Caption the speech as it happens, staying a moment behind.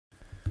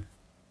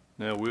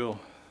Now we'll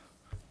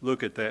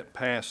look at that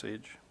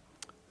passage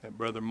that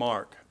Brother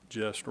Mark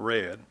just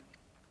read.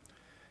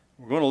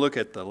 We're going to look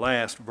at the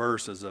last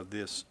verses of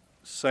this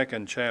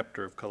second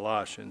chapter of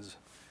Colossians,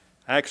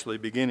 actually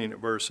beginning at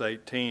verse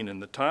 18,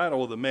 and the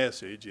title of the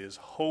message is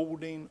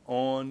Holding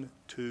On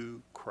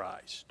to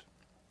Christ.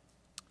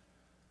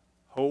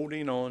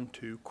 Holding On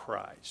to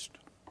Christ.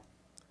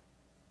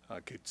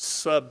 I could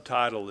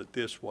subtitle it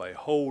this way,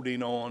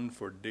 Holding On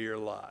for Dear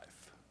Life.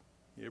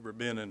 You ever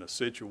been in a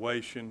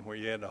situation where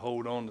you had to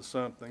hold on to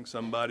something,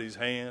 somebody's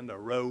hand, a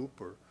rope,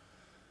 or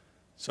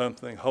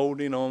something,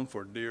 holding on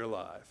for dear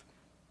life?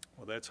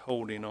 Well, that's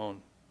holding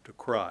on to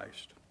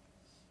Christ.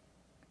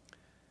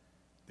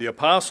 The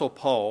Apostle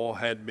Paul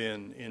had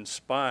been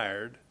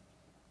inspired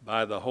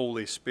by the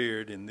Holy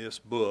Spirit in this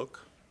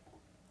book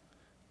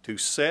to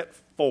set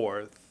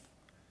forth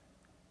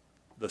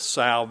the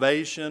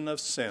salvation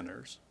of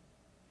sinners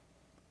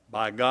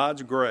by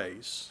God's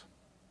grace,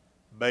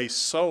 based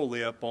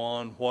solely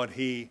upon what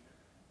he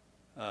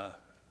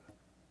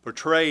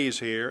portrays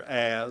here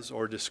as,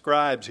 or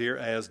describes here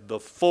as, the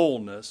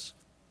fullness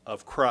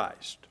of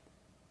Christ.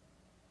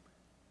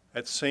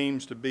 That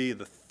seems to be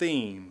the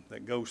theme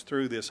that goes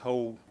through this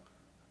whole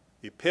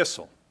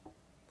epistle.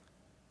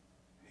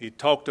 He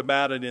talked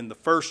about it in the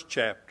first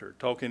chapter,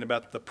 talking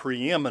about the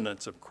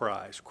preeminence of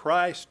Christ.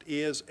 Christ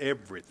is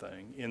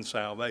everything in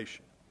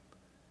salvation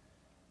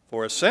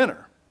for a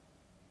sinner.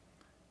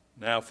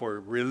 Now for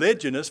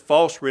religionists,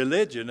 false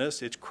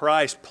religionists, it's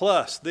Christ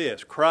plus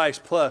this,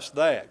 Christ plus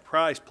that,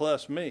 Christ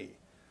plus me.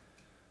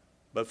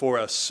 But for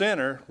a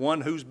sinner,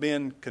 one who's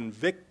been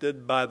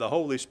convicted by the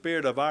Holy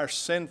Spirit of our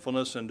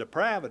sinfulness and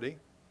depravity,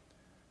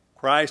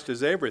 Christ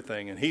is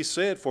everything. And he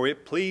said, for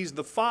it pleased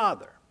the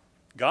Father,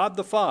 God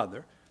the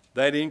Father,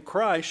 that in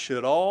Christ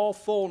should all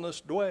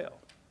fullness dwell.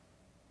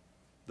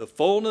 The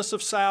fullness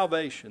of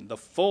salvation, the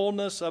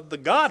fullness of the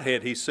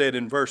Godhead, he said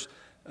in verse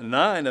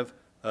 9 of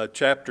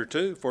chapter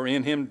 2, for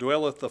in him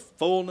dwelleth the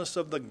fullness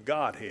of the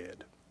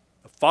Godhead,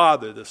 the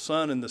Father, the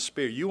Son, and the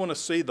Spirit. You want to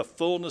see the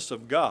fullness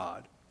of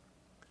God,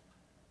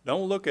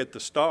 don't look at the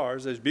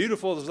stars, as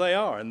beautiful as they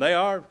are, and they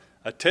are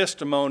a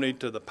testimony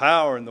to the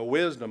power and the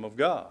wisdom of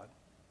God.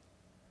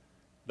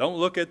 Don't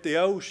look at the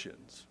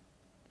oceans.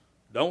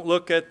 Don't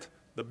look at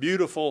the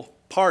beautiful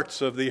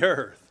parts of the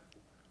earth.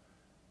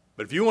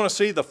 But if you want to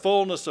see the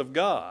fullness of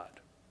God,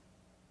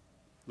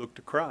 look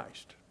to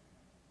Christ.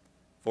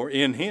 For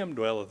in him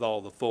dwelleth all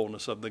the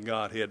fullness of the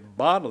Godhead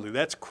bodily.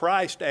 That's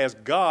Christ as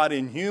God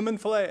in human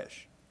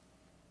flesh.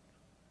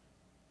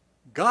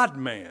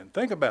 God-man,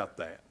 think about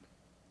that.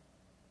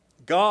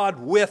 God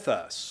with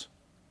us.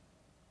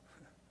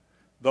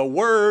 The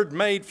Word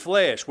made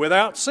flesh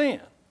without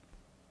sin,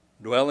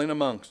 dwelling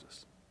amongst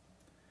us.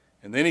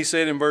 And then he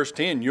said in verse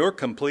 10, you're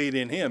complete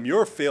in him.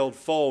 You're filled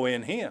full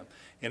in him.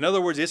 In other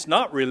words, it's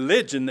not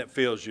religion that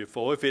fills you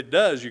full. If it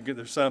does,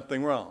 there's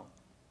something wrong.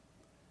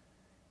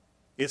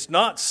 It's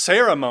not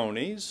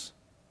ceremonies.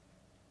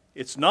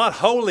 It's not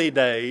holy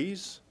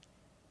days.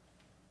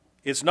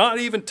 It's not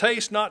even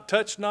taste not,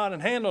 touch not,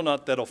 and handle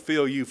not that'll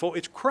fill you full.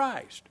 It's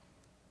Christ.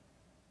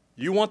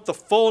 You want the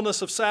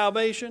fullness of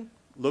salvation?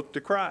 Look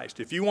to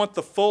Christ. If you want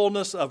the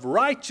fullness of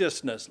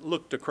righteousness,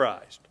 look to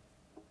Christ.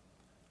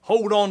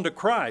 Hold on to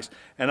Christ.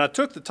 And I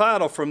took the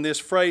title from this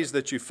phrase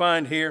that you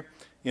find here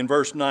in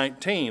verse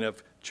 19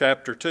 of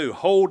chapter 2,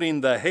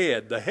 holding the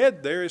head. The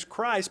head there is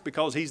Christ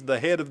because he's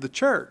the head of the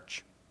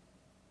church.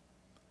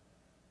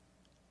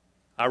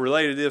 I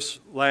related this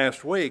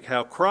last week,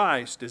 how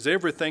Christ is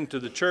everything to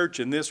the church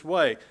in this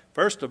way.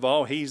 First of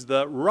all, he's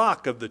the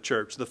rock of the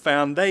church, the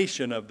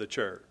foundation of the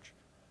church.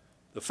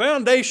 The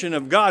foundation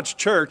of God's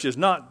church is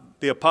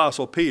not the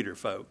Apostle Peter,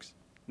 folks.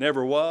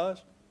 Never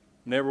was,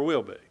 never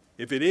will be.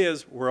 If it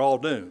is, we're all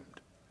doomed.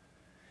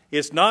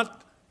 It's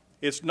not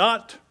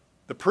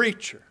the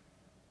preacher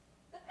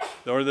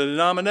or the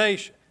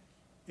denomination.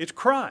 It's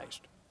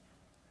Christ.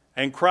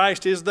 And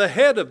Christ is the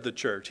head of the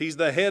church. He's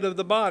the head of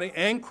the body.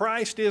 And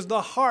Christ is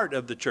the heart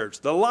of the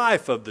church, the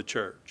life of the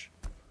church.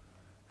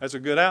 That's a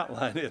good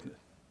outline, isn't it?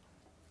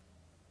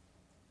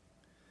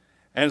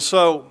 And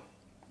so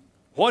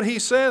what he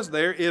says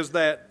there is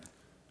that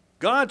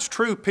God's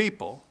true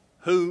people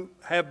who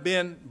have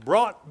been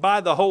brought by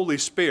the Holy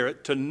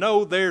Spirit to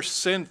know their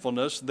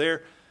sinfulness,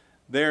 their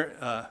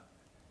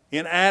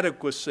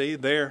inadequacy,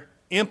 their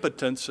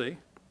impotency,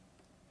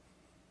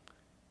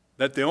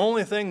 that the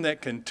only thing that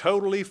can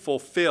totally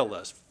fulfill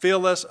us,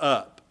 fill us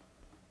up,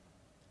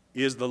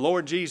 is the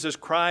Lord Jesus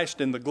Christ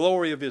in the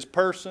glory of his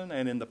person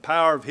and in the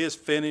power of his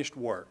finished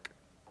work.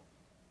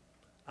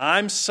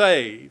 I'm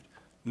saved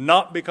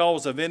not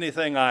because of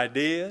anything I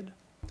did.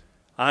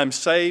 I'm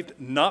saved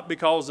not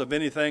because of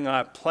anything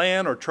I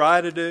plan or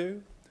try to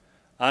do.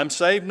 I'm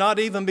saved not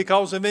even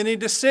because of any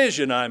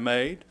decision I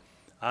made.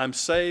 I'm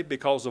saved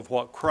because of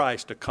what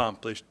Christ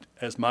accomplished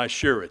as my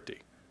surety,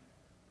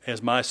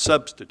 as my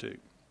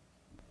substitute,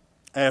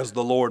 as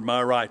the Lord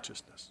my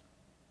righteousness.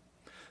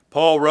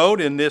 Paul wrote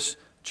in this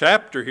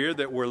chapter here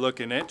that we're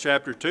looking at,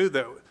 chapter 2,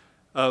 that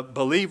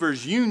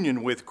believers'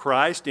 union with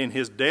Christ in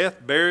his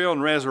death, burial,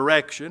 and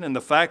resurrection, and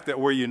the fact that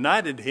we're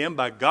united to him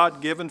by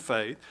God-given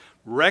faith,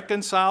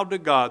 reconciled to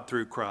God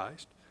through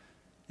Christ.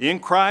 In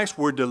Christ,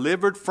 we're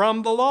delivered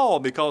from the law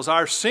because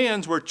our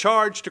sins were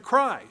charged to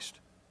Christ,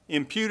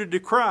 imputed to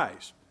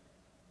Christ.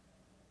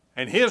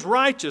 And his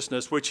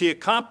righteousness, which he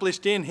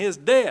accomplished in his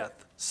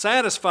death,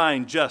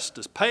 satisfying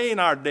justice, paying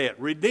our debt,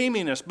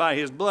 redeeming us by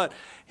his blood,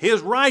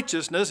 his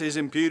righteousness is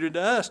imputed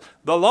to us.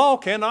 The law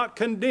cannot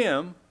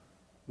condemn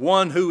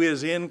one who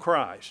is in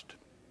Christ.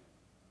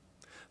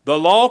 The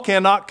law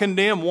cannot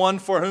condemn one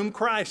for whom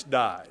Christ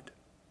died,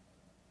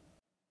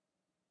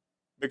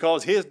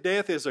 because his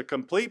death is a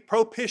complete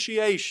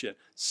propitiation,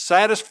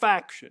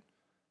 satisfaction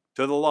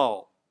to the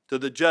law, to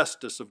the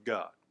justice of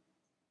God.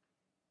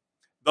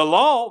 The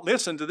law,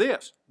 listen to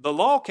this, the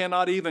law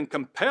cannot even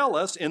compel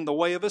us in the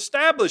way of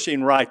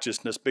establishing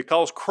righteousness,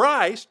 because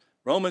Christ,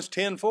 Romans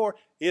 10:4,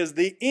 is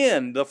the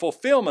end, the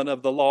fulfillment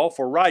of the law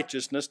for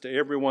righteousness to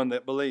everyone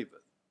that believeth.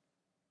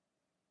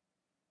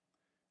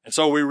 And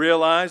so we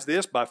realize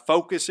this by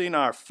focusing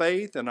our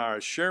faith and our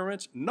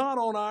assurance not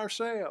on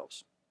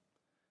ourselves,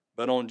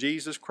 but on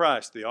Jesus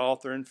Christ, the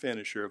author and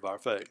finisher of our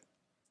faith.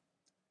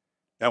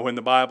 Now, when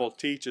the Bible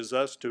teaches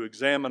us to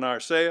examine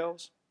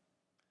ourselves,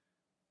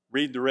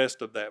 read the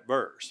rest of that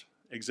verse.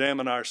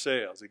 Examine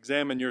ourselves.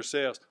 Examine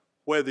yourselves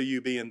whether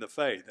you be in the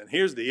faith. And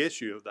here's the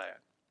issue of that.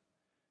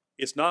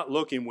 It's not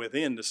looking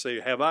within to say,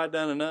 have I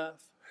done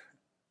enough?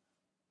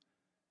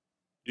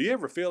 Do you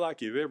ever feel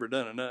like you've ever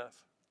done enough?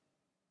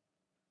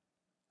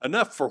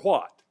 Enough for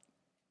what?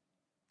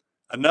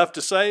 Enough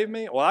to save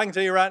me? Well, I can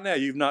tell you right now,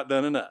 you've not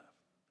done enough.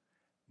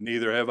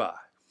 Neither have I.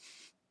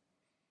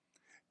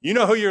 You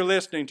know who you're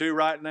listening to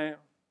right now?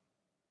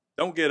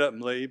 Don't get up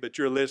and leave, but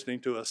you're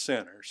listening to a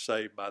sinner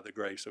saved by the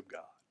grace of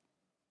God.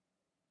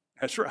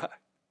 That's right.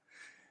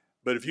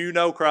 But if you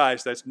know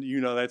Christ, that's who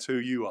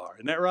you are.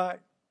 Isn't that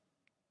right?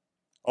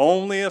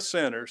 Only a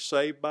sinner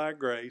saved by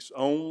grace.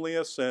 Only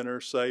a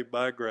sinner saved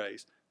by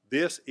grace.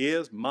 This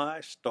is my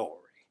story.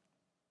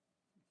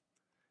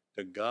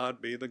 To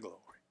God be the glory.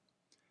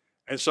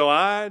 And so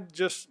I'm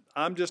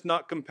just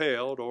not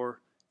compelled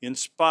or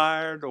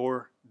inspired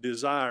or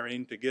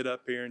desiring to get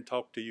up here and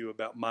talk to you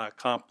about my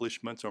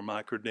accomplishments or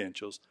my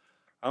credentials.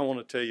 I want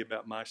to tell you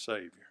about my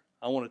Savior.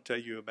 I want to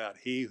tell you about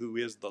he who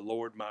is the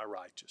Lord my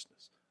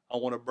righteousness. I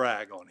want to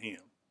brag on him.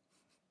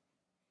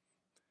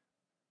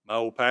 My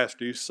old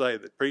pastor used to say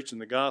that preaching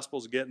the gospel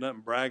is getting up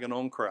and bragging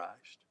on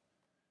Christ.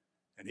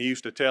 And he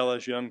used to tell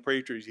us young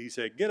preachers, he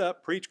said, get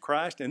up, preach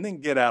Christ, and then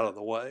get out of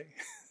the way.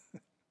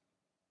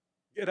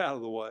 Get out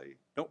of the way.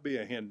 Don't be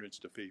a hindrance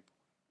to people.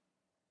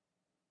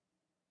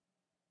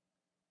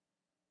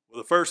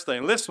 Well, the first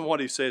thing, listen to what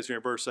he says here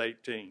in verse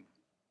 18.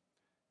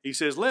 He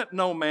says, let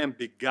no man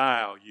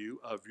beguile you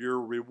of your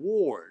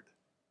reward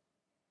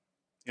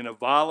in a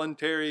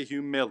voluntary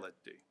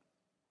humility,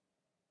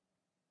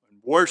 and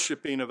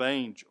worshiping of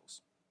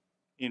angels,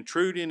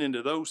 intruding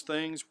into those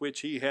things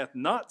which he hath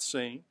not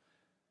seen.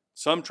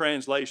 Some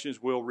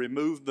translations will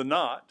remove the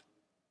not.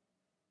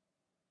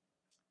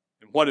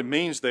 And what it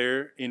means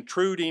there,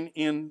 intruding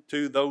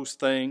into those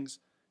things,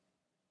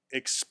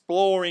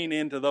 exploring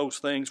into those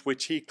things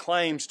which he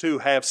claims to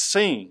have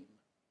seen.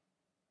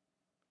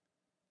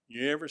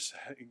 You ever,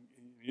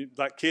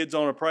 like kids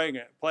on a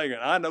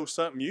playground, I know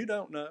something you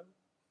don't know.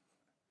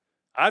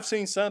 I've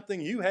seen something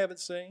you haven't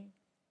seen.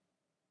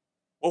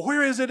 Well,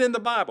 where is it in the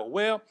Bible?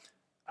 Well,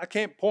 I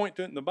can't point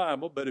to it in the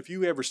Bible, but if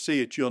you ever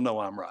see it, you'll know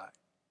I'm right.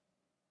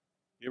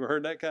 You ever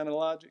heard that kind of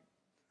logic?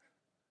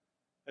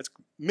 That's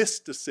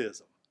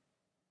mysticism.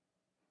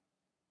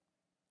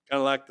 Kind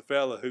of like the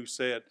fellow who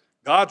said,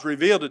 God's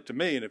revealed it to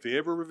me, and if he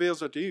ever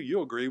reveals it to you,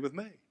 you'll agree with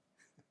me.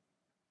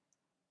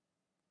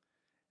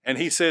 And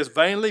he says,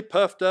 vainly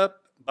puffed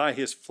up by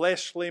his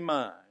fleshly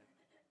mind.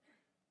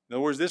 In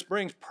other words, this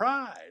brings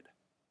pride,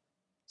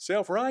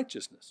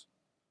 self-righteousness.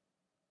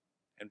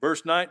 And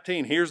verse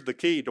 19, here's the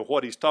key to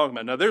what he's talking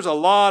about. Now, there's a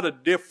lot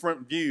of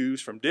different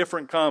views from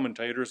different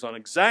commentators on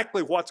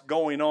exactly what's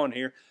going on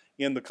here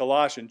in the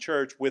Colossian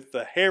church with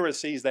the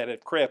heresies that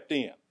have crept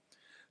in.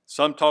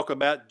 Some talk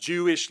about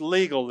Jewish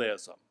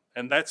legalism,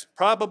 and that's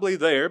probably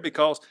there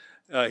because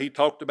he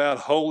talked about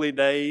holy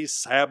days,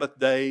 Sabbath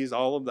days,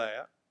 all of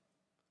that.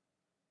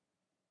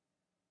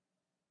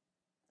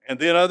 And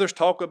then others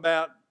talk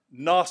about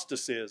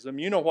Gnosticism.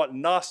 You know what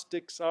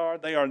Gnostics are?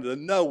 They are the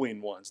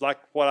knowing ones, like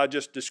what I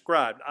just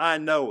described. I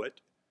know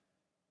it,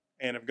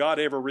 and if God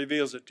ever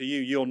reveals it to you,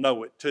 you'll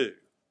know it too.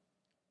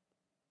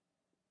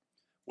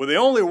 Well, the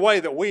only way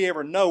that we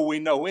ever know we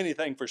know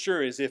anything for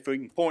sure is if we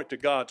can point to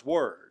God's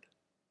Word.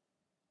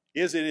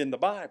 Is it in the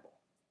Bible?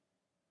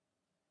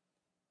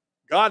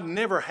 God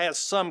never has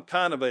some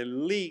kind of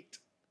elite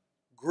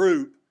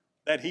group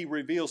that he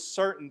reveals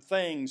certain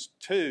things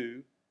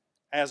to,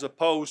 as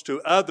opposed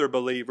to other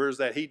believers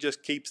that he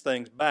just keeps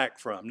things back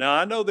from. Now,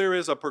 I know there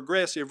is a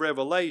progressive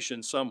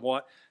revelation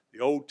somewhat,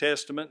 the Old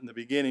Testament and the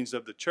beginnings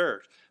of the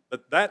church,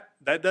 but that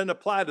doesn't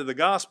apply to the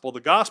gospel.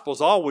 The gospel is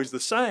always the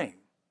same.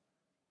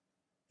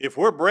 If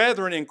we're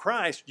brethren in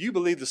Christ, you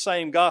believe the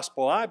same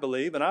gospel I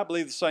believe, and I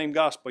believe the same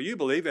gospel you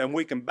believe, and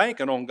we can bank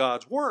it on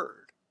God's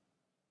word.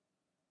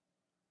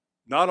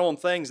 Not on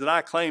things that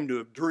I claim to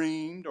have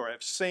dreamed or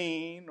have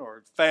seen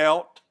or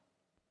felt.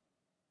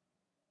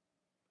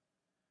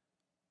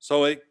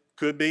 So it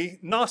could be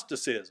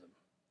Gnosticism.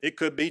 It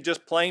could be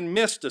just plain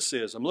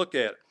mysticism. Look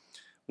at it.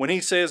 When he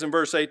says in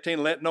verse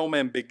 18, let no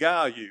man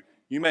beguile you,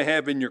 you may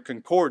have in your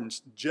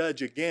concordance,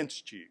 judge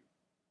against you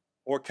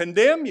or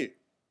condemn you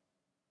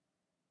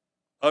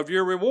of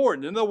your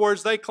reward. In other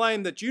words, they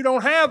claim that you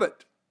don't have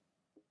it.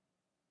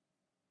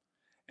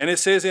 And it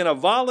says in a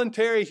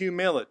voluntary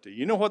humility.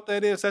 You know what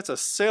that is? That's a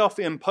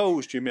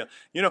self-imposed humility.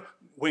 You know,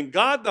 when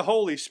God the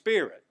Holy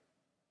Spirit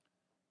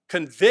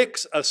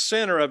convicts a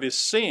sinner of his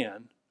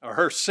sin or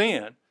her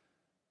sin,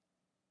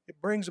 it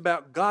brings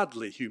about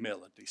godly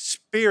humility,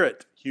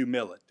 spirit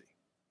humility,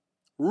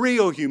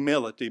 real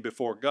humility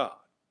before God.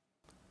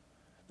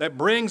 That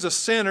brings a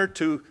sinner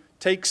to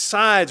take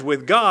sides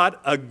with God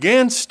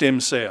against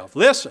himself.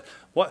 Listen,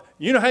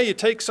 you know how you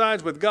take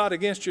sides with God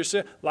against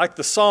yourself? Like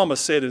the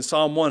psalmist said in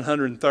Psalm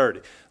 130,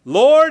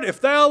 Lord,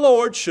 if thou,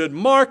 Lord, should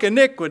mark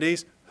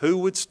iniquities, who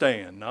would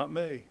stand? Not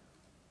me.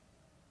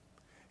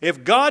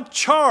 If God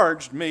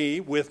charged me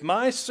with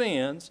my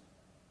sins,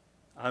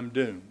 I'm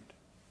doomed.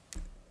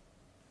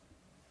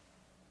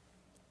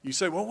 You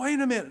say, well, wait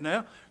a minute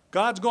now.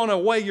 God's going to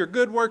weigh your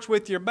good works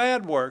with your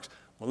bad works.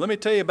 Well, let me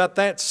tell you about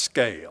that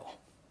scale.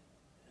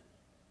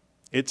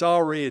 It's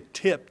already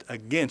tipped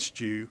against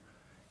you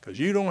because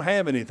you don't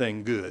have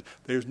anything good.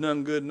 There's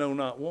none good, no,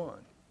 not one.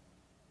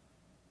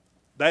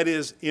 That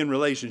is in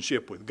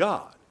relationship with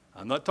God.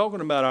 I'm not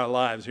talking about our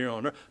lives here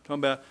on earth. I'm talking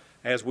about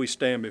as we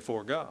stand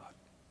before God.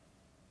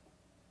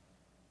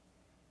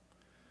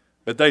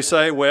 But they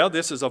say, well,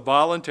 this is a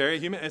voluntary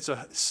humility. It's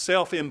a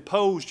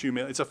self-imposed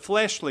humility. It's a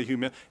fleshly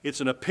humility.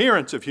 It's an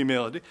appearance of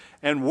humility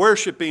and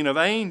worshiping of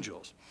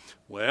angels.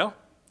 Well,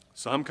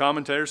 some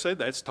commentators say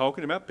that's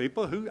talking about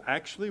people who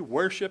actually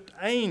worshiped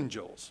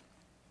angels.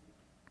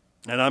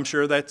 And I'm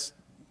sure that's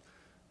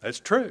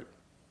true.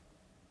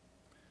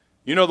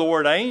 You know, the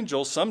word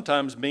angel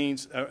sometimes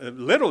means,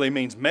 literally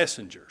means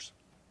messengers.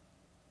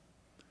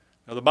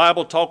 Now, the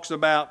Bible talks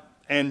about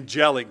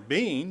angelic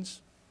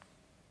beings.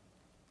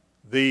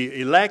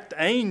 The elect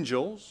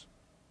angels,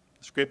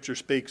 the Scripture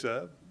speaks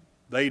of,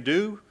 they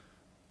do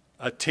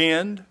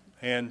attend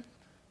and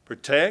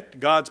protect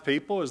God's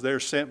people as they're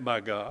sent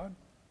by God.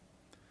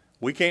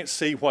 We can't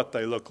see what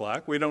they look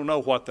like. We don't know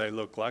what they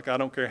look like. I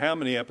don't care how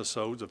many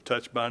episodes of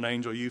Touched by an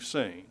Angel you've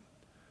seen.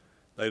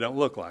 They don't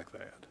look like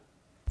that.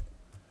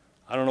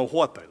 I don't know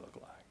what they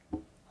look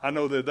like. I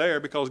know they're there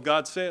because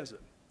God says it.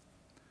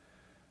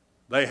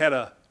 They had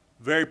a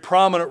very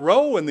prominent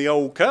role in the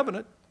Old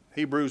Covenant,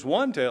 Hebrews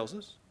 1 tells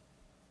us.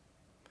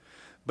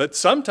 But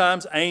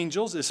sometimes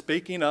angels is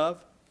speaking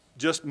of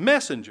just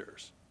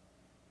messengers,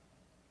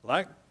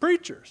 like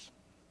preachers.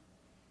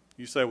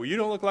 You say, well, you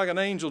don't look like an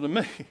angel to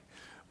me.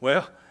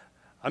 Well,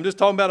 I'm just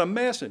talking about a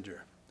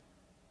messenger.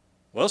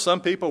 Well, some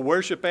people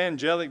worship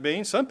angelic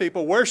beings. Some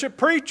people worship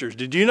preachers.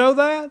 Did you know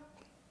that? In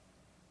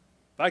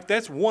fact,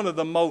 that's one of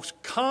the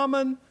most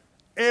common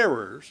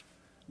errors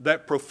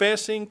that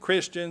professing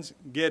Christians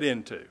get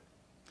into.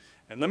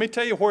 And let me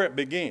tell you where it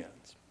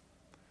begins.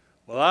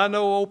 Well, I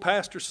know old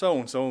Pastor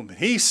so-and-so,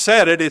 he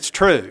said it, it's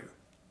true.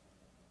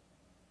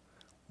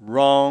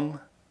 Wrong.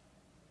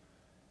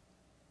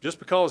 Just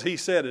because he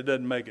said it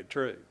doesn't make it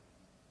true.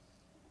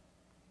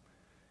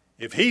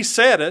 If he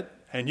said it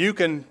and you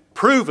can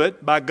prove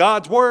it by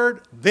God's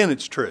word, then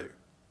it's true.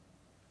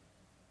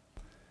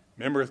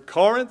 Remember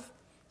Corinth?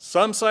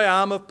 Some say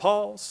I'm of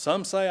Paul,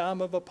 some say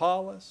I'm of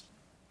Apollos.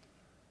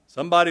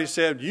 Somebody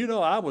said, you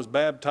know, I was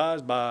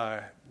baptized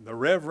by the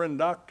Reverend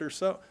Dr.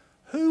 So.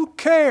 Who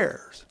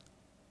cares?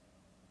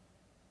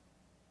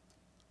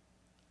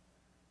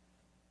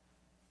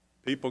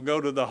 People go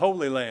to the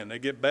Holy Land. They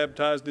get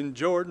baptized in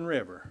Jordan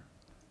River.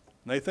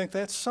 And they think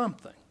that's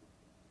something.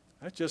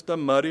 That's just a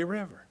muddy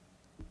river.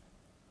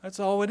 That's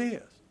all it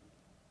is.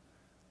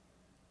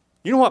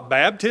 You know what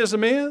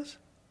baptism is?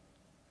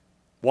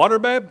 Water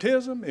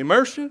baptism,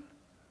 immersion.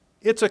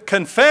 It's a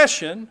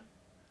confession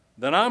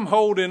that I'm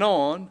holding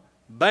on,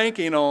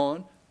 banking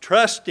on,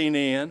 trusting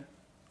in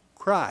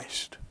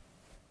Christ.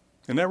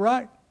 Isn't that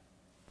right?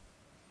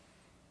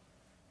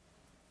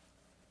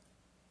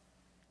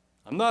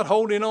 I'm not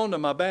holding on to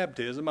my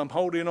baptism. I'm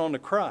holding on to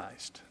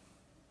Christ.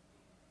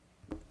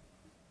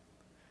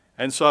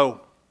 And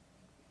so,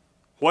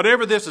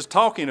 whatever this is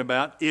talking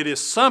about, it is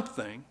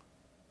something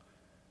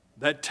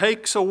that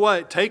takes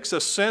a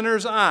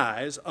sinner's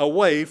eyes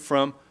away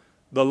from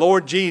the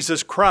Lord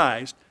Jesus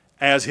Christ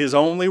as his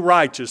only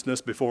righteousness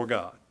before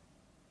God.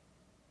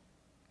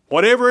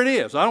 Whatever it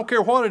is, I don't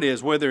care what it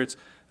is, whether it's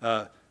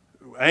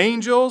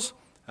angels,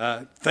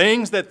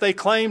 things that they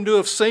claim to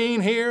have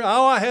seen here.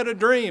 Oh, I had a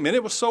dream and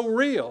it was so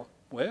real.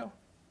 Well,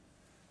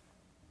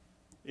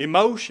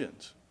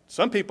 emotions.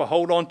 Some people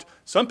hold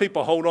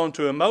on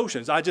to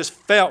emotions. I just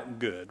felt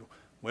good.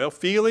 Well,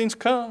 feelings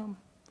come,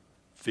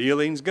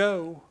 feelings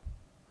go.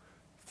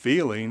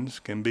 feelings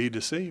can be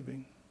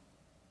deceiving.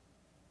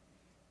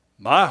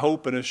 My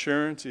hope and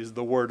assurance is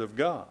the Word of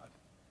God.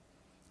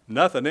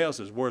 Nothing else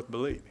is worth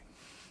believing.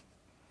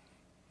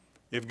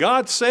 If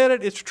God said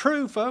it, it's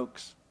true,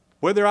 folks.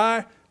 Whether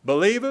I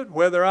believe it,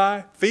 whether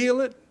I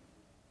feel it.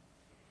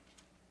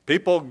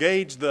 People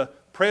gauge the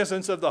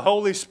presence of the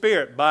Holy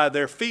Spirit by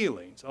their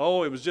feelings.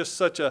 Oh, it was just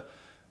such an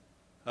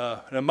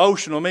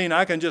emotional meaning.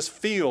 I can just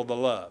feel the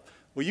love.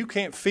 Well, you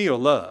can't feel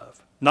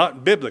love,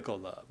 not biblical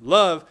love.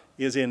 Love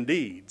is in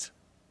deeds,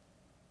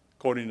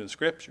 according to the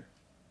Scripture.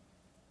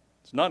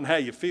 It's not in how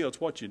you feel,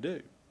 it's what you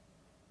do.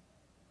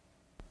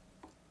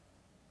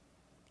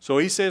 So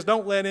he says,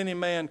 don't let any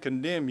man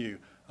condemn you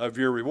of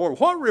your reward.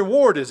 What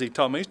reward is he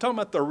talking about? He's talking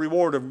about the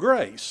reward of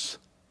grace.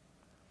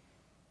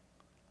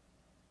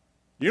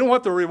 You know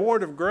what the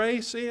reward of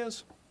grace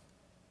is?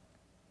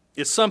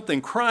 It's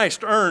something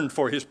Christ earned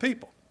for his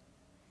people.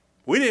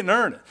 We didn't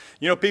earn it.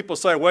 You know, people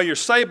say, well, you're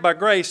saved by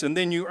grace and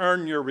then you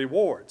earn your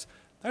rewards.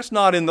 That's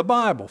not in the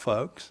Bible,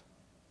 folks.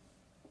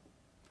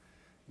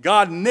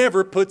 God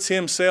never puts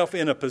himself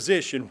in a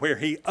position where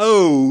he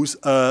owes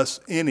us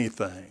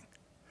anything.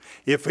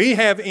 If we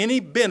have any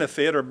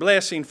benefit or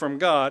blessing from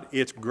God,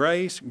 it's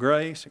grace,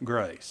 grace,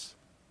 grace.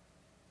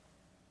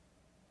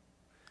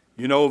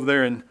 You know, over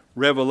there in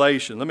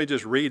Revelation, let me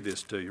just read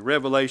this to you.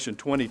 Revelation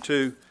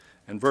 22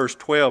 and verse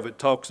 12, it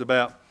talks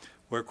about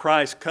where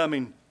Christ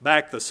coming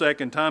back the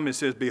second time. It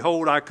says,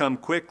 behold, I come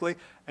quickly,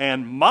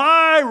 and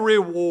my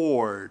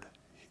reward,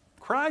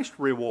 Christ's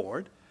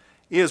reward,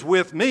 is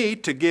with me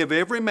to give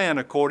every man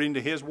according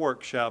to his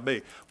work shall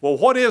be. Well,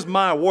 what is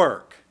my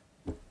work?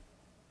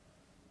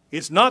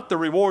 It's not the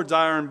rewards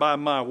I earn by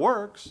my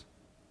works.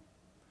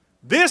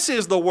 This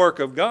is the work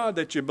of God,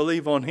 that you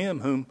believe on him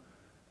whom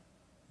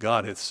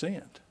God hath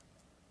sent.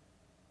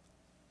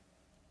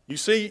 You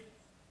see,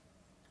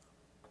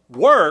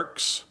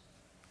 works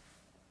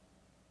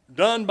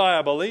done by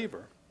a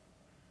believer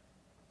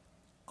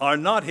are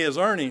not his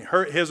or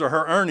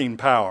her earning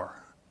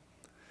power.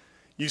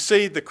 You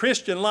see, the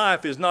Christian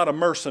life is not a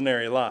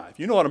mercenary life.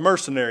 You know what a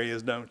mercenary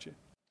is, don't you?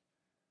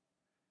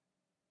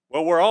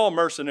 Well, we're all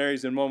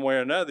mercenaries in one way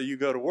or another. You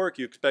go to work,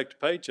 you expect a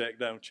paycheck,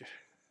 don't you?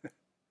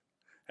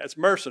 That's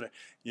mercenary.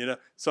 You know,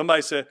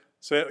 somebody said,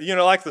 you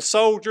know, like the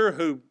soldier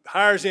who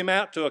hires him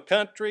out to a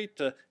country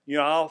to, you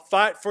know, I'll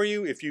fight for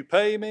you if you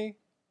pay me,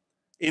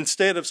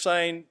 instead of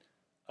saying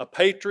a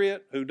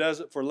patriot who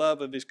does it for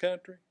love of his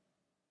country.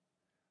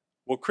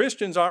 Well,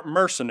 Christians aren't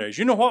mercenaries.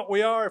 You know what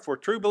we are if we're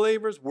true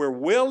believers? We're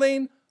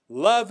willing,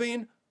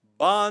 loving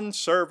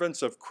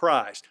bondservants of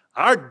Christ.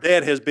 Our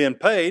debt has been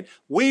paid.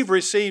 We've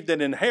received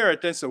an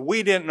inheritance that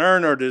we didn't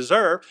earn or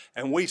deserve,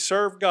 and we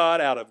serve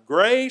God out of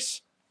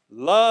grace,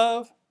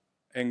 love,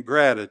 and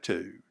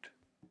gratitude.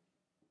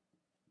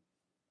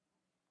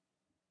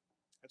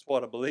 That's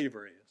what a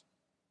believer is.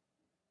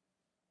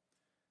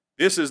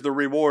 This is the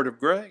reward of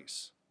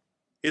grace.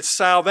 It's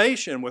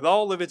salvation with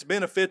all of its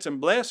benefits and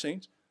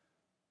blessings.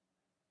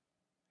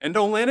 And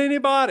don't let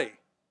anybody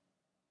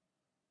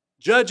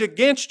judge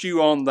against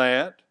you on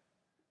that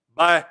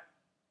by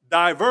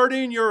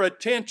diverting your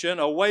attention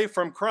away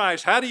from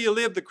Christ. How do you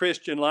live the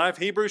Christian life?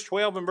 Hebrews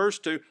 12 and verse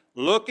 2,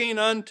 looking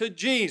unto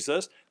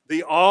Jesus,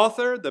 the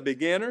author, the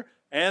beginner,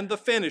 and the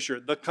finisher,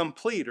 the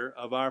completer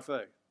of our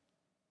faith.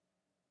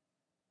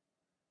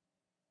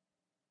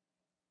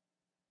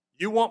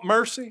 You want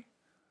mercy?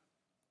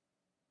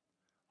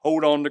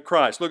 Hold on to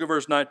Christ. Look at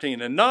verse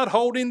 19. And not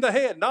holding the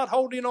head, not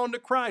holding on to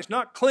Christ,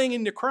 not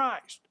clinging to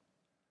Christ.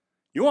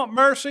 You want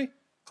mercy?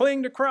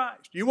 Cling to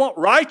Christ. You want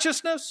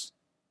righteousness?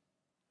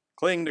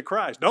 Cling to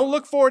Christ. Don't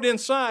look for it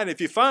inside.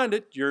 If you find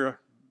it, you're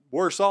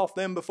worse off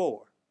than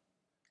before,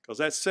 because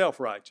that's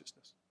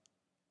self-righteousness.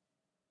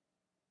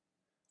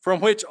 From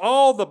which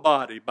all the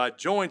body, by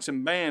joints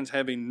and bands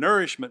having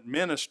nourishment,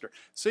 minister.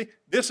 See,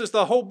 this is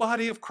the whole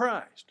body of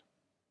Christ.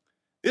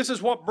 This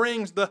is what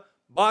brings the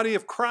body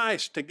of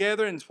Christ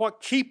together, and it's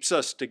what keeps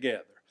us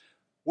together.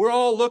 We're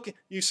all looking,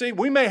 you see,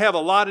 we may have a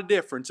lot of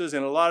differences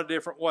in a lot of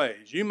different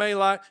ways. You may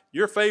like,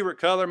 your favorite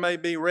color may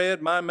be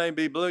red, mine may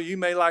be blue. You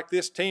may like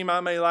this team,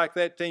 I may like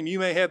that team. You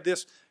may have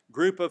this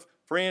group of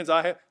friends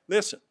I have.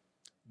 Listen,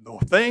 the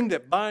thing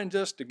that binds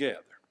us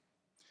together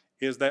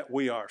is that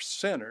we are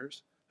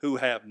sinners who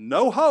have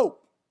no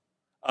hope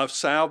of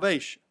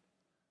salvation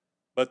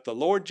but the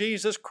Lord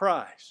Jesus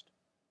Christ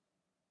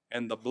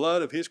and the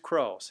blood of his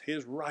cross,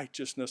 his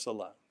righteousness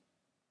alone.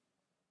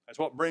 That's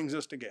what brings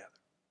us together.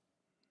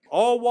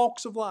 All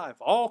walks of life,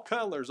 all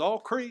colors, all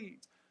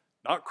creeds.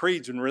 Not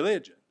creeds and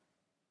religion.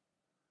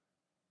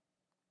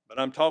 But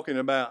I'm talking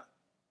about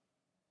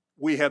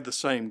we have the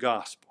same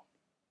gospel.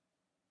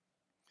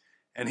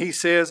 And he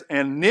says,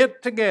 and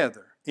knit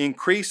together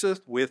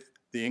increaseth with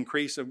the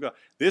increase of God.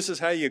 This is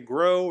how you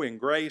grow in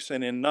grace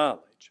and in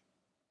knowledge.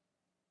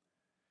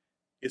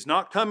 It's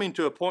not coming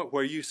to a point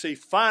where you see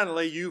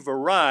finally you've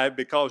arrived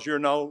because you're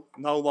no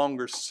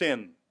longer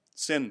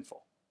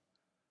sinful.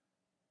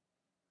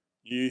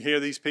 You hear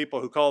these people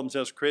who call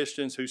themselves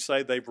Christians who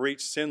say they've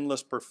reached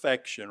sinless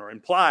perfection or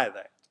imply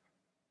that.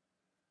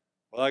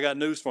 Well, I got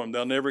news for them.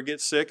 They'll never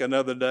get sick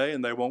another day,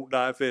 and they won't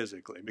die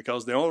physically,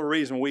 because the only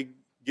reason we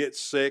get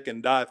sick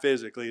and die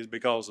physically is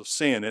because of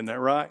sin. Isn't that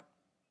right?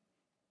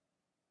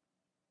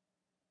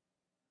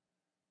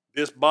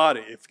 This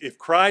body, if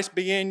Christ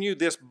be in you,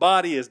 this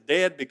body is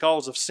dead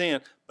because of sin,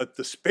 but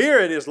the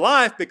Spirit is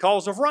life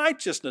because of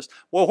righteousness.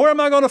 Well, where am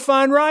I going to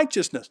find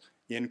righteousness?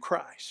 In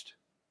Christ.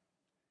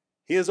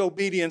 His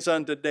obedience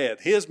unto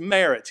death, His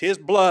merits, His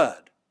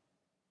blood.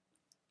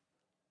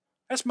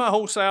 That's my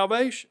whole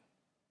salvation.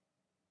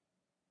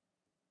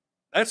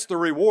 That's the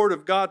reward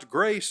of God's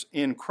grace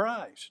in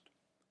Christ.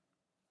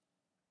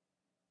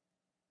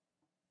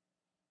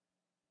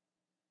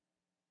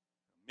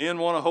 Men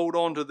want to hold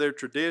on to their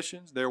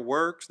traditions, their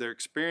works, their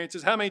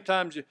experiences. How many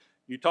times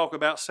you talk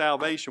about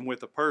salvation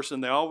with a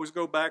person, they always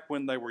go back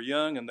when they were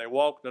young and they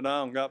walked an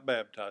aisle and got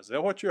baptized. Is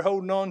that what you're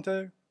holding on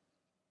to?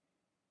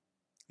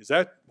 Is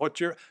that what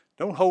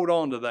don't hold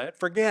on to that.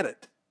 Forget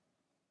it.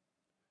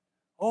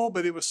 Oh,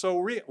 but it was so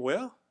real.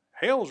 Well,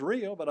 hell's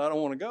real, but I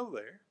don't want to go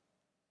there.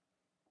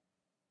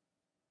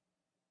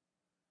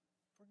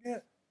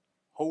 Forget.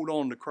 Hold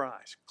on to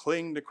Christ.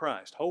 Cling to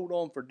Christ. Hold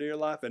on for dear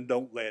life, and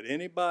don't let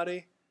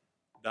anybody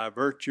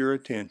divert your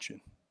attention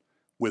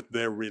with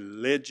their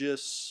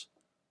religious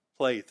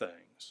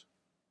playthings,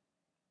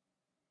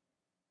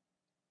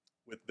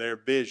 with their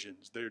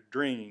visions, their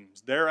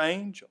dreams, their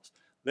angels.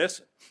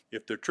 Listen,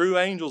 if they're true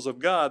angels of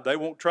God, they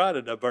won't try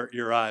to divert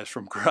your eyes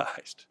from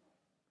Christ.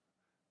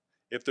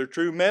 If they're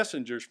true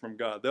messengers from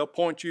God, they'll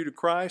point you to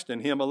Christ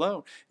and Him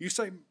alone. You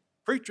say,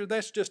 preacher,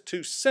 that's just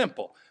too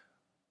simple.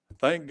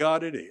 Thank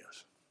God it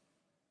is.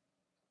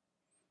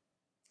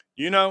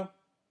 You know,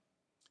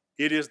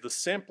 it is the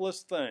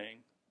simplest thing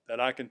that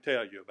I can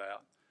tell you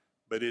about,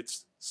 but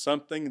it's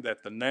something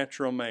that the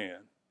natural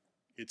man,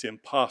 it's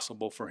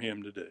impossible for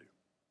him to do.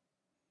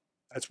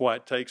 That's why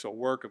it takes a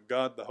work of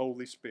God, the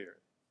Holy Spirit,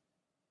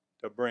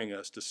 to bring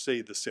us to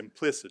see the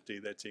simplicity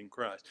that's in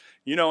Christ.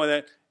 You know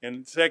that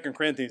in 2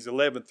 Corinthians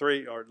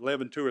 11:3 or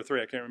 11:2 or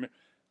 3, I can't remember,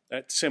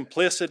 that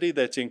simplicity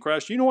that's in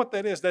Christ, you know what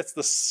that is? That's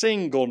the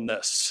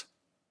singleness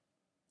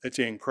that's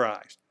in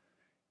Christ.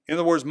 In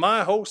other words,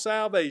 my whole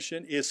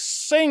salvation is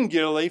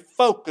singularly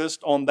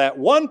focused on that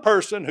one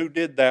person who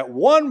did that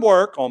one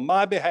work on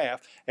my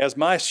behalf as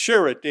my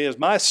surety, as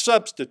my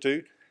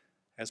substitute,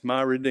 as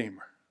my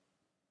Redeemer.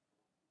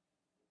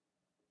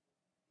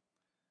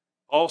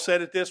 Paul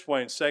said it this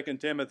way in 2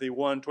 Timothy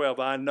 1:12,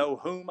 I know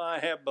whom I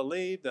have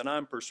believed, and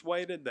I'm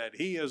persuaded that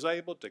He is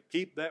able to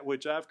keep that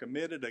which I've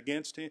committed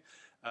against Him.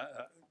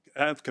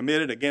 I've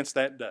committed against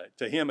that day,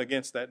 to Him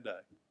against that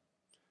day.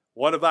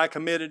 What have I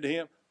committed to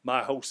Him?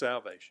 My whole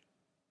salvation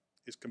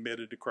is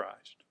committed to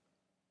Christ.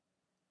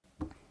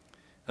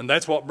 And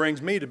that's what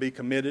brings me to be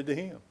committed to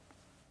Him.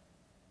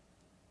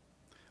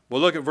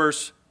 Well, look at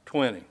verse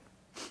 20.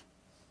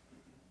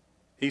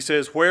 He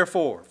says,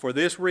 wherefore, for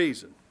this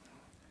reason,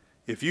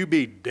 if you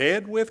be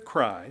dead with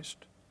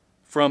Christ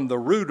from the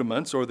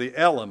rudiments or the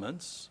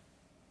elements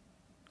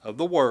of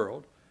the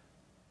world,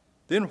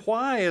 then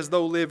why, as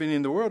though living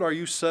in the world, are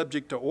you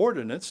subject to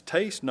ordinance,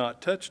 taste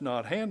not, touch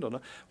not, handle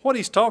not? What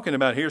he's talking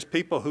about here is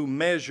people who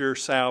measure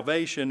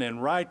salvation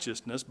and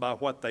righteousness by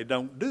what they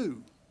don't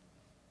do.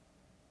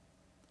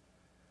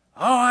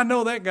 Oh, I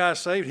know that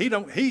guy's saved.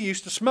 He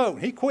used to smoke.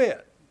 He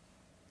quit.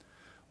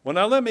 Well,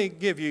 now let me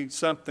give you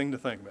something to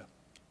think about.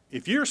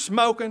 If you're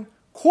smoking,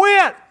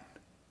 quit.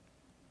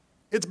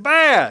 It's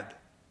bad.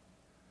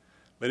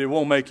 But it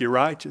won't make you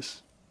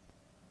righteous.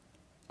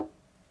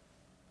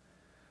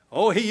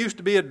 Oh, he used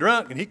to be a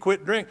drunk and he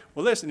quit drinking.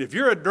 Well, listen, if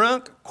you're a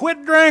drunk,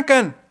 quit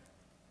drinking.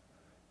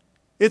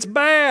 It's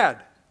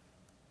bad.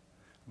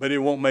 But it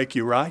won't make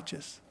you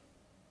righteous.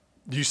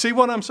 Do you see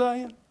what I'm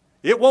saying?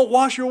 It won't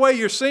wash away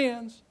your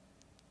sins.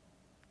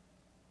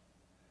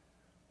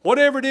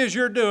 Whatever it is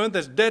you're doing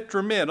that's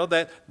detrimental,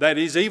 that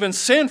is even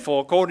sinful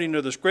according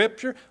to the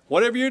Scripture,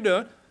 whatever you're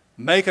doing,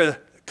 make a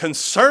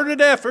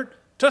concerted effort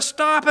to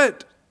stop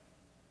it.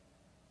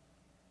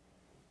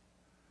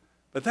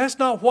 But that's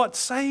not what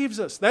saves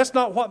us. That's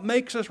not what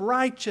makes us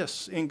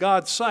righteous in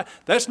God's sight.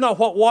 That's not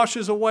what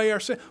washes away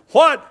our sin.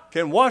 What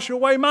can wash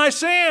away my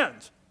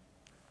sins?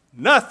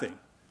 Nothing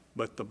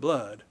but the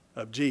blood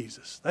of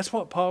Jesus. That's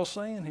what Paul's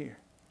saying here.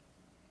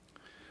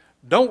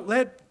 Don't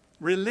let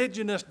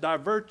religionists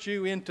divert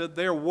you into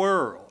their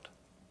world,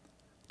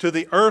 to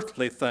the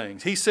earthly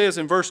things. He says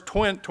in verse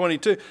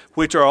 22,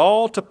 which are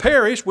all to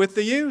perish with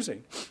the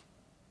using.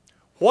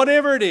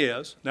 Whatever it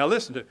is, now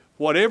listen to it,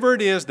 whatever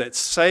it is that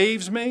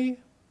saves me,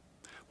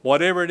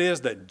 whatever it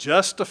is that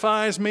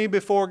justifies me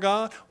before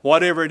God,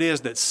 whatever it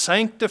is that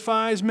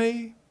sanctifies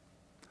me,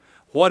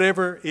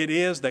 whatever it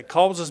is that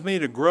causes me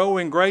to grow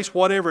in grace,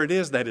 whatever it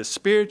is that is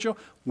spiritual,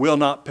 will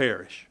not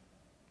perish,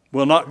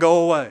 will not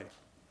go away.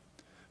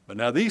 But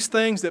now these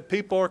things that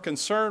people are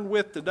concerned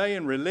with today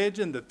in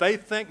religion that they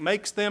think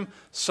makes them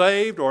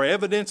saved or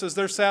evidences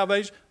their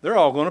salvation, they're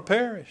all going to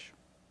perish.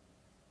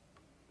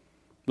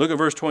 Look at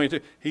verse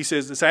 22. He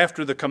says it's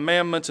after the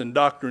commandments and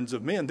doctrines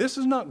of men. This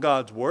is not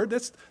God's word.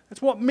 That's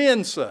what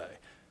men say.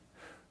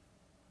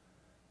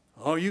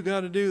 Oh, you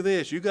got to do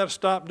this. You got to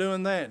stop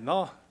doing that.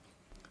 No.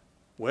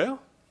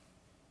 Well,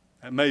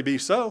 that may be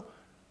so,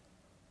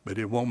 but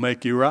it won't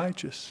make you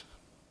righteous.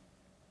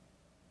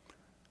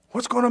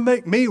 What's going to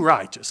make me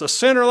righteous? A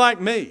sinner like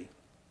me.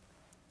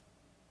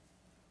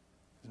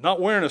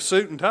 Not wearing a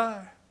suit and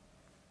tie.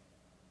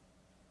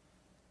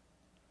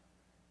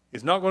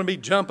 He's not going to be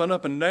jumping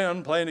up and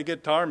down, playing the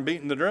guitar and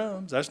beating the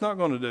drums. That's not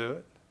going to do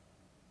it.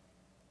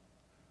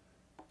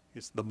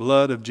 It's the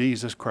blood of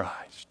Jesus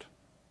Christ.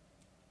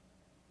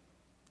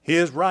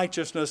 His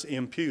righteousness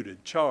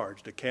imputed,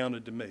 charged,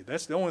 accounted to me.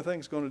 That's the only thing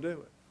that's going to do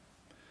it.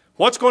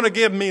 What's going to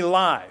give me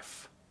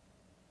life?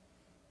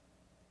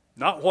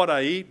 Not what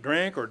I eat,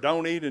 drink, or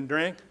don't eat and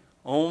drink.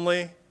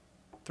 Only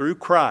through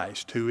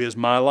Christ, who is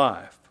my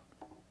life.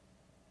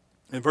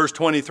 In verse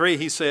 23,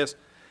 he says,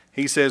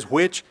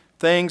 which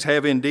things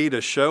have indeed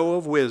a show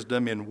of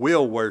wisdom in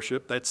will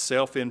worship. That's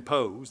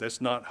self-imposed.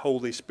 That's not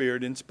Holy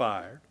Spirit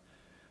inspired.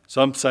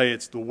 Some say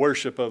it's the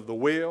worship of the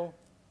will.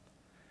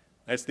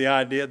 That's the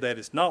idea that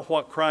it's not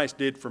what Christ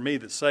did for me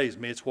that saves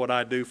me. It's what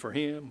I do for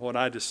Him, what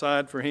I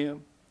decide for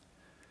Him.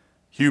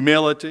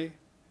 Humility.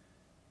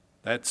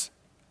 That's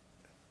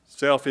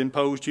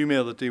self-imposed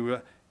humility.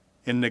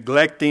 In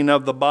neglecting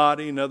of the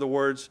body. In other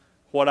words,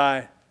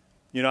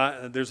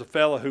 there's a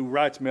fellow who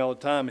writes me all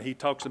the time and he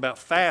talks about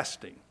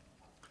fasting.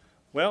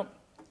 Well,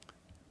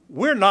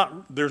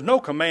 there's no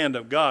command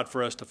of God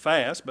for us to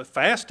fast, but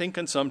fasting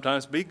can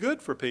sometimes be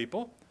good for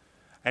people.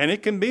 And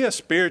it can be a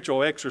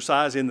spiritual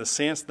exercise in the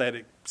sense that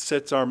it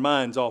sets our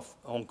minds off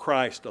on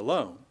Christ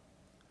alone.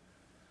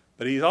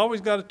 But he's always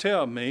got to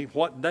tell me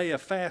what day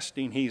of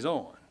fasting he's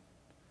on.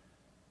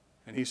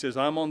 And he says,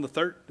 I'm on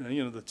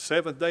the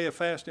seventh day of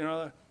fasting.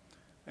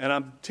 And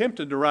I'm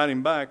tempted to write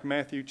him back,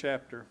 Matthew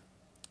chapter,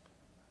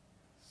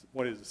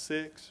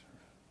 6?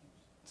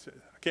 I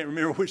can't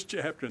remember which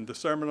chapter in the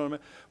Sermon on the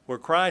Mount, where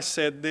Christ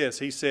said this.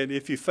 He said,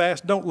 if you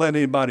fast, don't let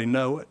anybody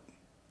know it.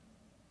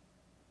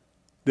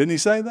 Didn't he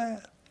say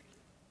that?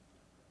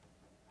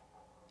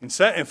 In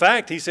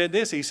fact, he said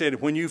this. He said,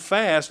 when you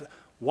fast,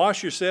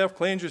 wash yourself,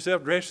 cleanse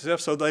yourself, dress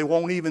yourself so they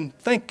won't even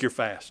think you're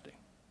fasting.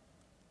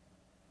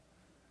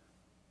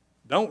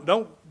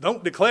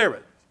 Don't declare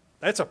it.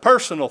 That's a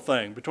personal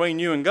thing between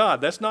you and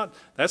God. That's not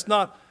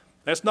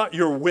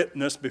your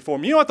witness before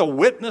me. You know what the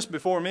witness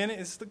before men is?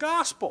 It's the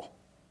gospel.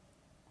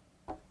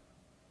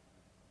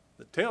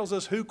 That tells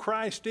us who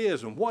Christ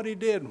is and what He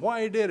did and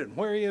why He did it and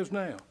where He is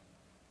now.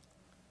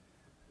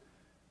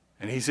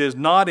 And he says,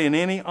 not in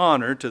any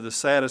honor to the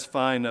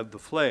satisfying of the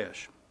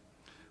flesh.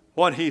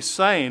 What he's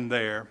saying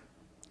there,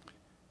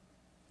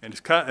 and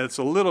it's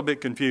a little bit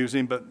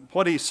confusing, but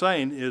what he's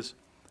saying is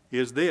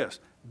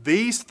this.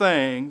 These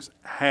things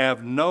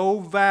have no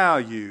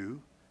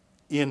value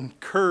in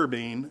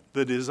curbing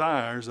the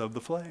desires of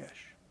the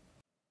flesh.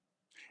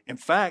 In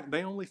fact,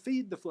 they only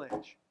feed the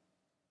flesh.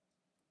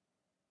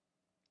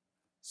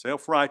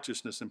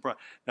 Self-righteousness and pride.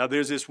 Now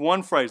there's this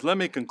one phrase. Let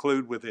me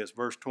conclude with this.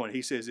 Verse 20.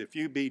 He says, if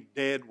you be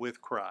dead with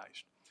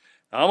Christ.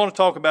 Now I want to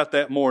talk about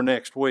that more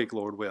next week,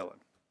 Lord willing.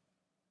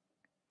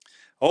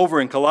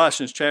 Over in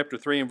Colossians chapter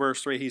 3 and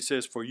verse 3, he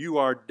says, for you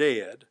are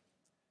dead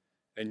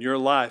and your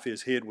life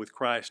is hid with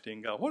Christ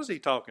in God. What is he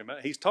talking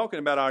about? He's talking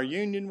about our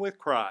union with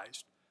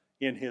Christ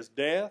in His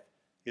death,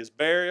 His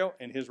burial,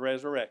 and His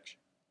resurrection.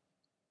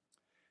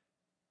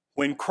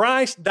 When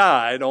Christ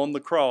died on the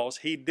cross,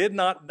 He did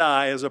not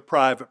die as a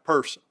private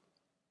person.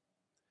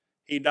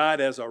 He died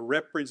as a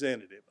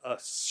representative, a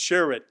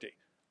surety,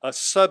 a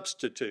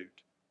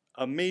substitute,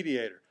 a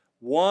mediator,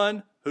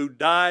 one who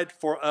died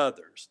for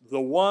others, the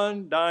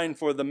one dying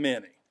for the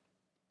many.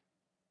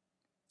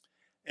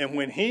 And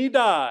when He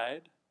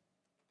died,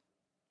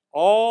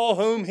 all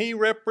whom He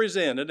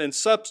represented and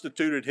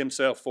substituted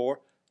Himself for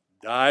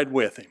died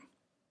with Him.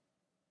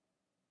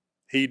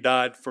 He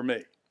died for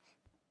me.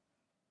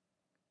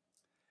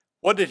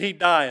 What did He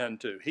die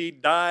unto? He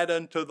died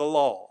unto the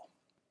law.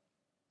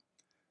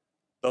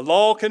 The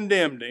law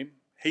condemned Him.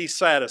 He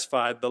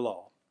satisfied the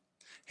law.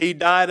 He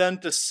died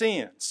unto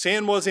sin.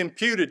 Sin was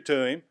imputed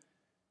to Him.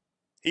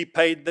 He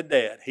paid the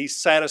debt. He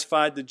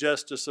satisfied the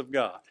justice of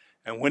God.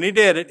 And when He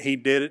did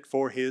it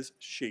for His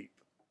sheep.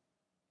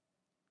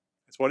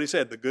 That's what He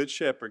said. The good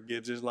shepherd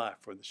gives his life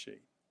for the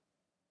sheep.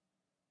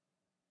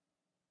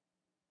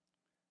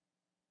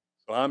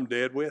 So I'm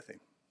dead with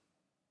Him.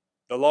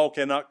 The law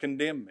cannot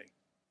condemn me.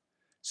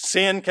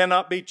 Sin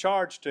cannot be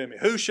charged to me.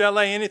 Who shall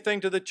lay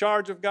anything to the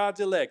charge of God's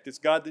elect? It's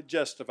God that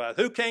justifies.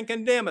 Who can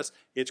condemn us?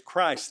 It's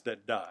Christ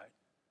that died.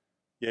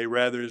 Yea,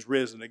 rather is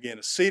risen again,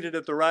 is seated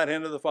at the right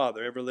hand of the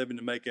Father, ever living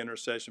to make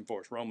intercession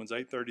for us. Romans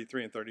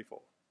 8:33 and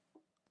 34.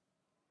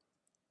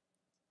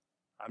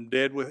 I'm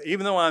dead with,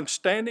 even though I'm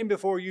standing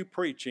before you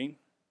preaching,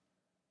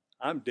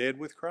 I'm dead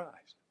with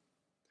Christ.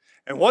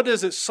 And what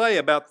does it say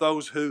about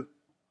those who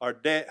are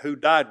dead, who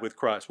died with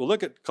Christ? Well,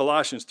 look at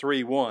Colossians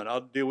 3:1.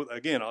 I'll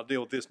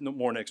deal with this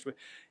more next week.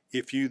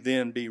 If you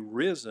then be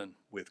risen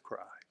with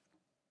Christ.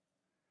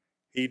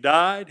 He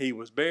died, He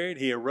was buried,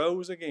 He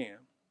arose again.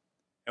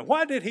 And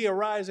why did He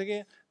arise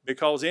again?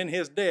 Because in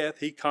His death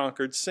He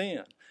conquered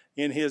sin.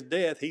 In his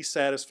death, he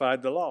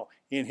satisfied the law.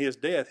 In his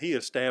death, he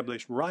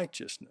established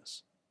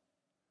righteousness.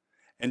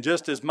 And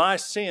just as my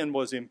sin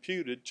was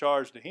imputed,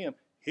 charged to him,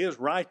 his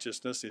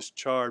righteousness is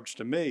charged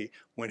to me.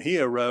 When he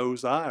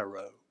arose, I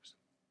arose.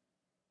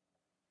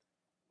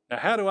 Now,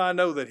 how do I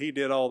know that he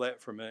did all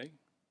that for me?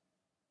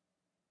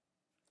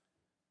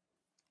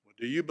 Well,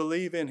 do you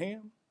believe in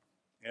him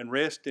and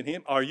rest in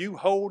him? Are you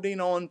holding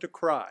on to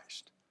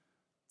Christ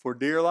for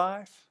dear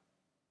life?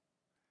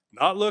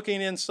 Not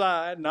looking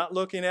inside, not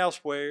looking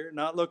elsewhere,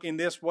 not looking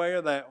this way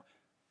or that way.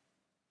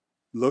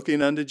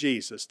 Looking unto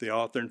Jesus, the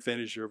author and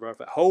finisher of our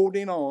faith.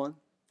 Holding on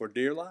for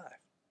dear life.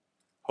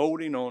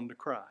 Holding on to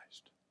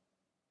Christ.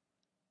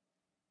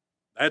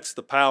 That's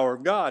the power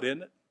of God,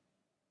 isn't it?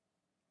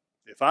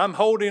 If I'm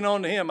holding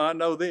on to him, I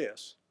know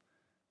this.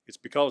 It's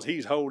because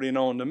he's holding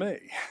on to me.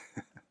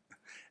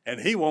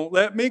 And he won't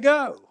let me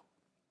go.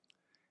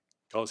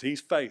 Because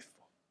he's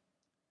faithful.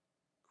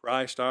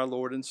 Christ our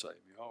Lord and Savior.